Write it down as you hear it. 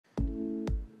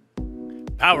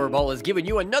Powerball is giving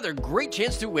you another great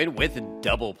chance to win with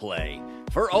Double Play.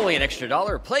 For only an extra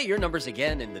 $1, play your numbers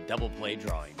again in the Double Play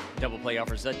drawing. Double Play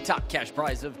offers a top cash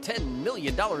prize of $10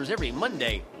 million every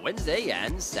Monday, Wednesday,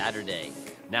 and Saturday.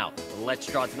 Now, let's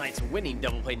draw tonight's winning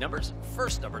Double Play numbers.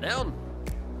 First number down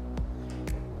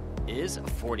is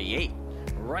 48.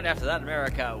 Right after that,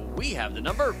 America, we have the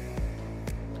number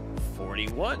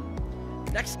 41.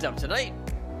 Next up tonight,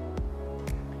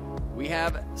 we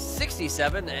have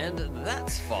 67, and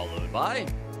that's followed by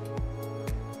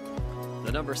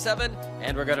the number 7,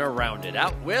 and we're going to round it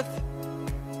out with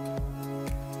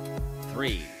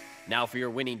 3. Now for your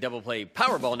winning Double Play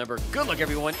Powerball number. Good luck,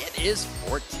 everyone. It is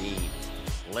 14.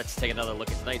 Let's take another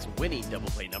look at tonight's winning Double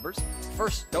Play numbers.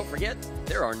 First, don't forget,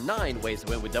 there are 9 ways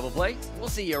to win with Double Play. We'll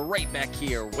see you right back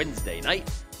here Wednesday night,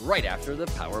 right after the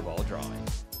Powerball drawing.